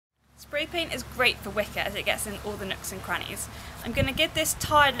Spray paint is great for Wicker as it gets in all the nooks and crannies. I'm going to give this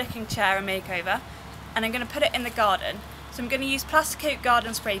tired looking chair a makeover and I'm going to put it in the garden. So I'm going to use PlastiKote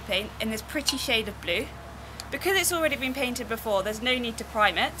Garden spray paint in this pretty shade of blue. Because it's already been painted before, there's no need to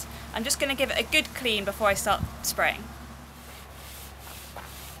prime it. I'm just going to give it a good clean before I start spraying.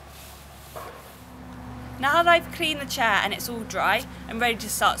 Now that I've cleaned the chair and it's all dry, I'm ready to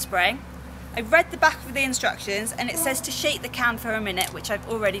start spraying. I've read the back of the instructions and it says to shake the can for a minute, which I've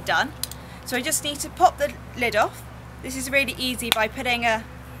already done. So I just need to pop the lid off. This is really easy by putting a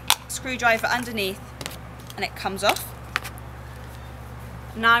screwdriver underneath and it comes off.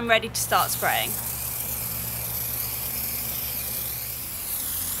 Now I'm ready to start spraying.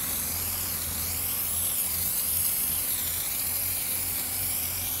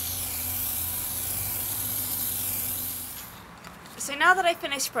 So now that I've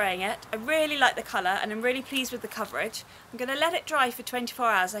finished spraying it, I really like the colour and I'm really pleased with the coverage. I'm going to let it dry for 24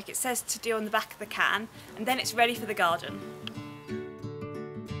 hours like it says to do on the back of the can, and then it's ready for the garden.